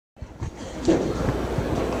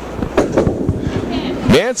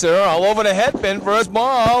Dancer all over the headpin for his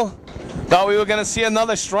ball. Thought we were going to see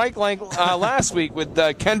another strike like last week with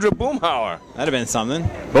Kendra Boomhauer. That'd have been something.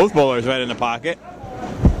 Both bowlers right in the pocket.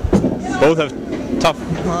 Both have tough.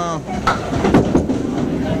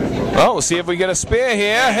 Oh, we'll see if we get a spare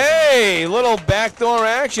here. Hey, little backdoor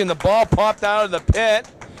action. The ball popped out of the pit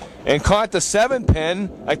and caught the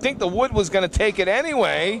 7-pin. I think the wood was going to take it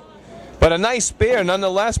anyway, but a nice spare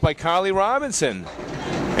nonetheless by Carly Robinson.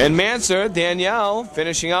 And Manser, Danielle,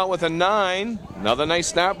 finishing out with a 9. Another nice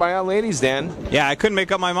start by our ladies, Dan. Yeah, I couldn't make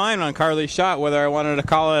up my mind on Carly's shot whether I wanted to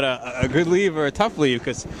call it a good leave or a tough leave,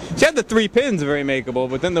 because she had the 3 pins very makeable,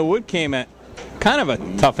 but then the wood came at kind of a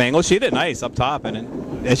tough angle. She did it nice up top,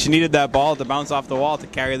 and she needed that ball to bounce off the wall to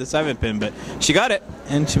carry the 7-pin, but she got it,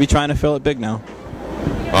 and she'll be trying to fill it big now.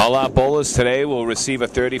 All our bowlers today will receive a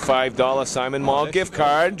 $35 Simon Mall gift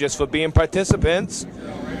card just for being participants.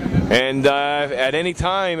 And at any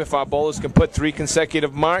time, if our bowlers can put 3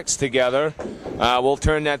 consecutive marks together, we'll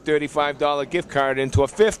turn that $35 gift card into a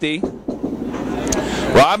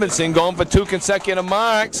 $50. Robinson going for 2 consecutive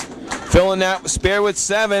marks, filling that spare with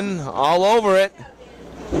 7, all over it.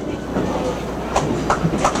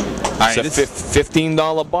 It's a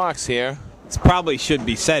 $15 box here. This probably should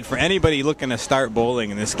be said for anybody looking to start bowling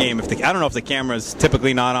in this game. I don't know if the camera's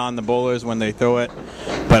typically not on the bowlers when they throw it,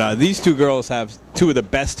 but these 2 girls have 2 of the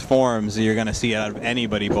best forms that you're going to see out of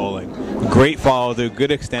anybody bowling. Great follow through,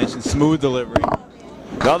 good extension, smooth delivery.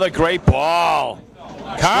 Another great ball.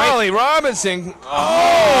 Carly Robinson.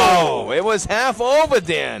 Oh, it was half over,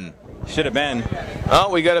 Dan. Should have been. Oh,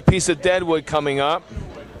 we got a piece of deadwood coming up.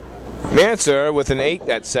 Manser with an 8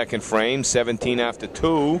 that second frame, 17 after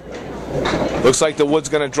 2. Looks like the wood's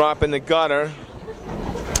going to drop in the gutter.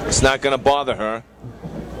 It's not going to bother her.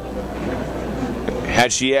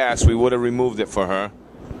 Had she asked, we would have removed it for her.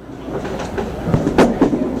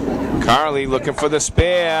 Carly looking for the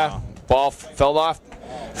spare. Ball fell off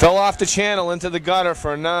the channel into the gutter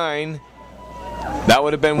for a 9. That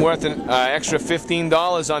would have been worth an extra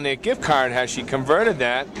 $15 on their gift card had she converted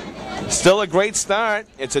that. Still a great start.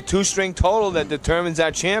 It's a 2-string total that determines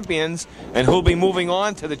our champions and who'll be moving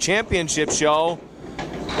on to the championship show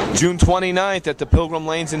June 29th at the Pilgrim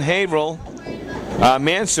Lanes in Haverhill.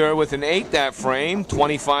 Manser with an 8 that frame,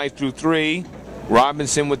 25 through 3.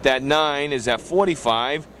 Robinson with that 9 is at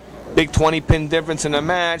 45. Big 20-pin difference in the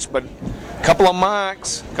match, but a couple of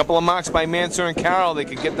marks by Manser and Carroll. They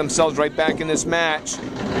could get themselves right back in this match.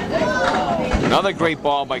 Another great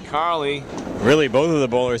ball by Carly. Really, both of the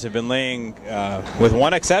bowlers have been laying, with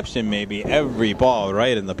one exception maybe, every ball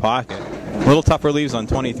right in the pocket. A little tougher leaves on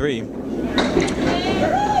 23.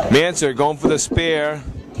 Manser going for the spare.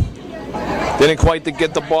 Didn't quite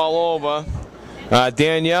get the ball over.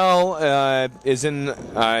 Danielle is in,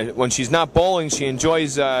 when she's not bowling, she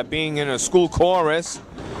enjoys being in a school chorus.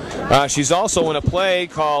 She's also in a play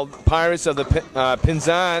called Pirates of the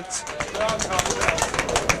Penzance.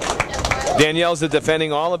 Danielle's the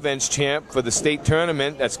defending all-events champ for the state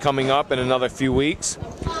tournament that's coming up in another few weeks.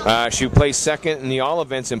 She placed second in the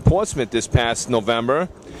all-events in Portsmouth this past November.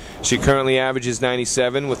 She currently averages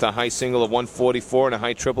 97 with a high single of 144 and a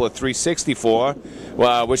high triple of 364,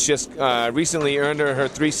 which just recently earned her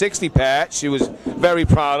 360 patch. She was very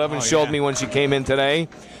proud of and showed me when she came in today.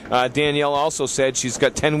 Danielle also said she's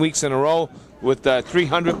got 10 weeks in a row with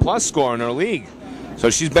 300-plus score in her league. So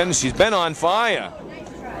she's been on fire.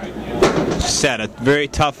 She had a very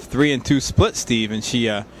tough 3-2 split, Steve, and she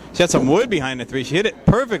had some wood behind the 3. She hit it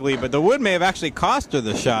perfectly, but the wood may have actually cost her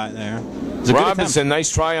the shot there. Robinson,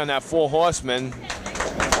 nice try on that 4 horseman.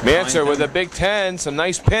 Manser with a big 10, some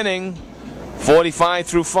nice pinning. 45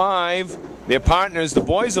 through 5. Their partners, the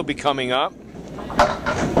boys, will be coming up.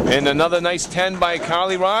 And another nice 10 by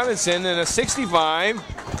Carly Robinson and a 65.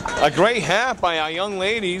 A great half by our young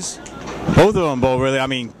ladies. Both of them bowl really, I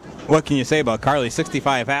mean, what can you say about Carly?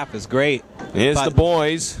 65 half is great. Here's the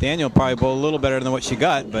boys. Daniel probably bowled a little better than what she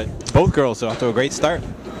got, but both girls are off to a great start.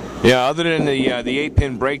 Yeah, other than the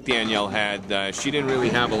 8-pin break Danielle had, she didn't really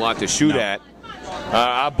have a lot to shoot at.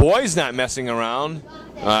 Our boys not messing around.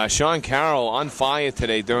 Sean Carroll on fire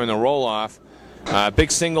today during the roll-off.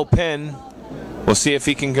 Big single pin. We'll see if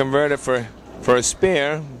he can convert it for a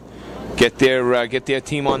spare. Get their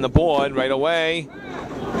team on the board right away.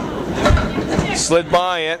 Slid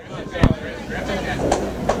by it.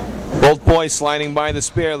 Both boys sliding by the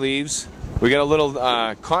spare leaves. We got a little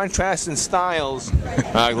contrast in styles.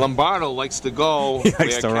 Lombardo likes to go. He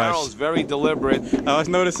likes to Carroll's rush. Very deliberate. I was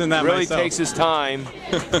noticing that really myself. Takes his time.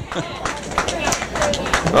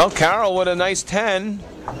 Well, Carroll with a nice 10.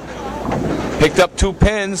 Picked up 2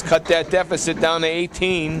 pins, cut that deficit down to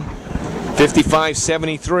 18.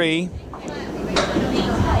 55-73.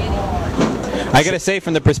 I gotta say,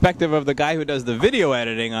 from the perspective of the guy who does the video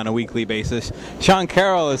editing on a weekly basis, Sean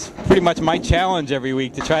Carroll is pretty much my challenge every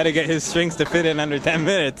week to try to get his strings to fit in under 10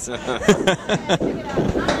 minutes.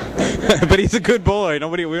 But he's a good bowler.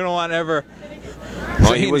 We don't want to ever.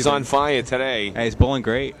 Well, he was on fire today. Yeah, he's bowling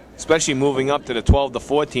great. Especially moving up to the 12 to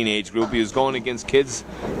 14 age group. He was going against kids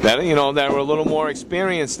that that were a little more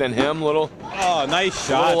experienced than him. Oh, nice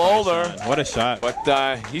shot. A little older. What a shot.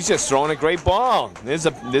 But he's just throwing a great ball. There's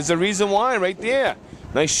a reason why right there.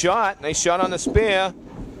 Nice shot on the spare.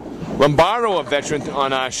 Lombardo, a veteran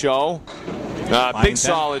on our show. Big 10.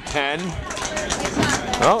 Solid 10.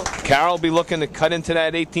 Well, Carroll will be looking to cut into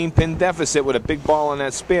that 18-pin deficit with a big ball on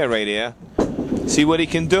that spare right here. See what he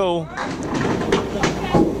can do.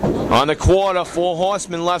 On the quarter, 4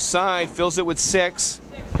 horsemen left side, fills it with 6.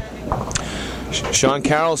 Sean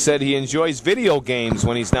Carroll said he enjoys video games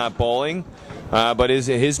when he's not bowling, but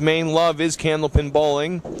his main love is Candlepin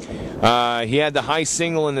bowling. He had the high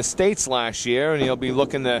single in the States last year, and he'll be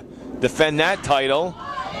looking to defend that title.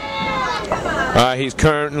 He's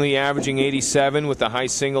currently averaging 87 with a high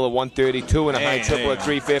single of 132 and a high triple of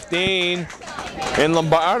 315. And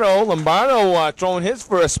Lombardo throwing his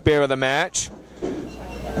first spare of the match.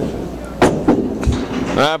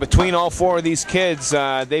 Between all 4 of these kids,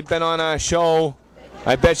 they've been on our show,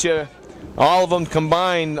 I bet you, all of them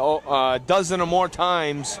combined a dozen or more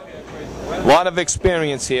times. A lot of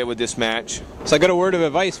experience here with this match. So I got a word of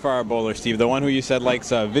advice for our bowler, Steve, the one who you said likes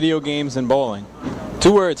video games and bowling.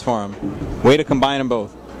 2 words for him. Way to combine them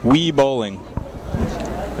both. Wii bowling.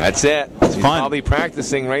 That's it. It's He's fun. Probably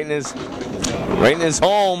practicing right in his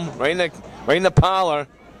home, right in the parlor.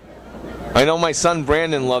 I know my son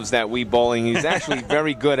Brandon loves that Wii bowling. He's actually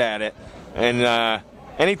very good at it. And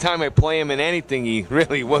anytime I play him in anything, he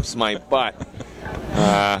really whoops my butt.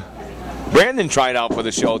 Brandon tried out for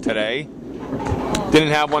the show today.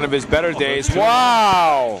 Didn't have one of his better days.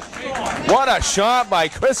 Wow! What a shot by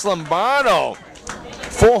Chris Lombardo.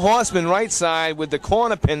 4 horsemen right side with the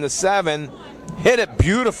corner pin, the 7. Hit it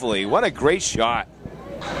beautifully. What a great shot.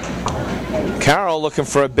 Carroll looking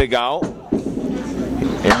for a big out.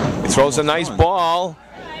 He throws a nice ball.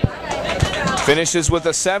 Finishes with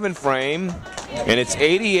a 7 frame. And it's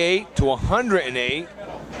 88 to 108.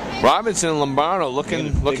 Robinson and Lombardo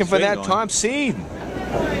looking for that top seed.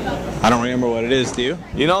 I don't remember what it is, do you?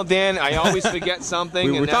 You know, Dan, I always forget something,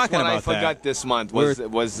 we were and that's talking what about I forgot that. this month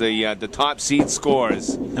was the top seed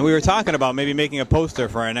scores. And we were talking about maybe making a poster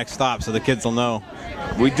for our next stop so the kids will know.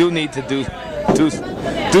 We do need to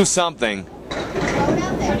do something.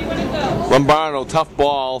 Lombardo, tough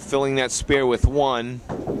ball, filling that spare with 1.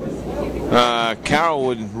 Carroll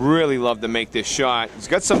would really love to make this shot. He's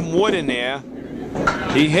got some wood in there.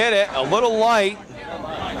 He hit it a little light.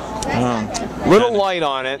 Little light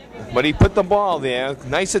on it, but he put the ball there.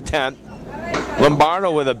 Nice attempt.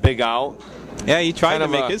 Lombardo with a big out. Yeah, he tried to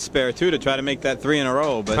make his spare, too, to try to make that 3 in a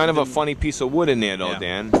row. But kind of a funny piece of wood in there, though, yeah.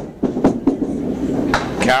 Dan.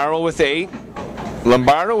 Carroll with 8.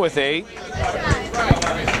 Lombardo with 8.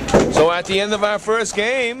 So at the end of our first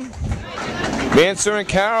game, Manser and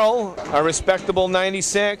Carroll are respectable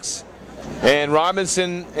 96. And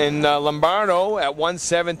Robinson and Lombardo at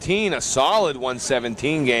 117, a solid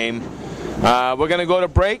 117 game. We're going to go to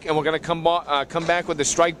break, and we're going to come back with the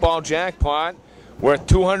strike ball jackpot worth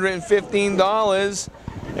 $215,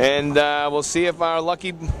 and we'll see if our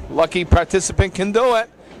lucky participant can do it.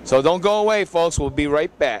 So don't go away, folks. We'll be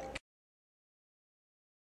right back.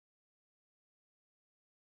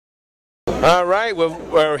 All right,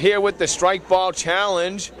 we're here with the strike ball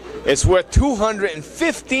challenge. It's worth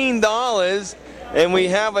 $215, and we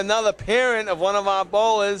have another parent of one of our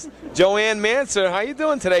bowlers, Joanne Manser. How you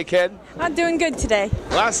doing today, kid? I'm doing good today.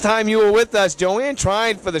 Last time you were with us, Joanne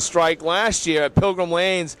tried for the strike last year at Pilgrim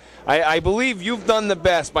Lanes. I believe you've done the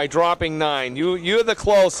best by dropping 9. You're the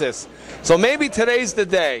closest. So maybe today's the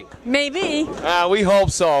day. Maybe. We hope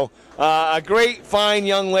so. A great, fine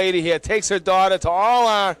young lady here takes her daughter to all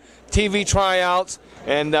our TV tryouts,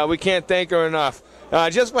 and we can't thank her enough.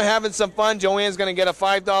 Just for having some fun, Joanne's going to get a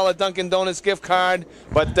 $5 Dunkin' Donuts gift card,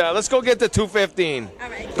 but let's go get the $215. All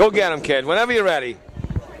right. Go get them, kid, whenever you're ready.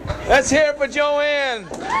 Let's hear it for Joanne.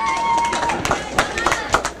 I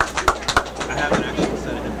have an actual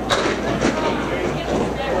set of headphones.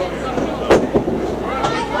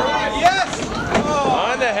 Yes! Oh.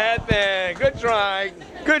 On the headband. Good try.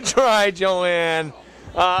 Good try, Joanne.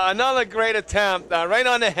 Another great attempt, right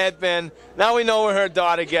on the headband. Now we know where her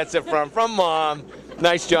daughter gets it from Mom.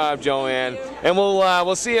 Nice job, Joanne. And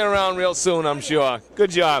we'll see you around real soon, I'm sure.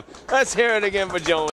 Good job. Let's hear it again for Joanne.